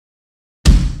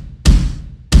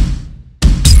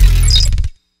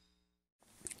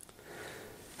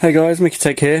Hey guys, Mickey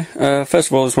Tech here. First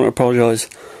of all, I just want to apologise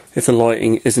if the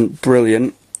lighting isn't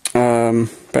brilliant, but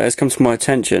it's come to my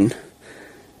attention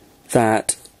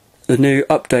that the new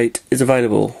update is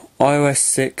available, iOS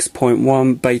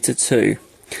 6.1 Beta 2.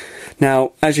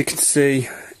 Now, as you can see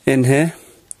in here,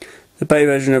 the beta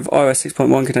version of iOS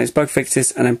 6.1 contains bug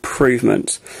fixes and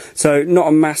improvements. So, not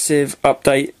a massive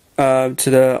update to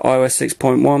the iOS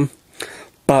 6.1,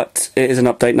 but it is an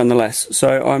update nonetheless.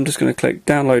 So, I'm just going to click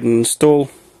download and install.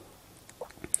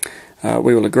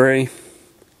 We will agree.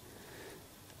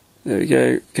 There we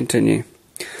go, continue.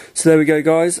 So there we go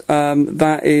guys,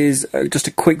 that is just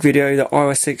a quick video that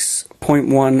iOS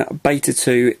 6.1 Beta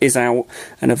 2 is out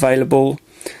and available.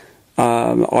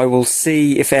 I will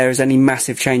see if there is any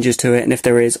massive changes to it, and if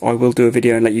there is, I will do a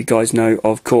video and let you guys know,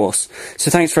 of course. So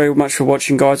thanks very much for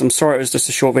watching guys. I'm sorry it was just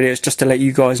a short video, it's just to let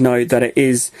you guys know that it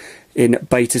is in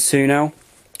Beta 2 now.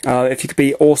 If you could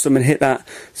be awesome and hit that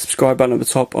subscribe button at the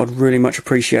top, I'd really much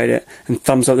appreciate it, and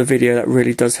thumbs up the video, that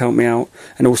really does help me out,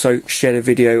 and also share the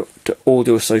video to all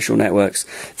your social networks.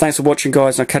 Thanks for watching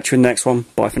guys, and I'll catch you in the next one.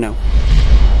 Bye for now.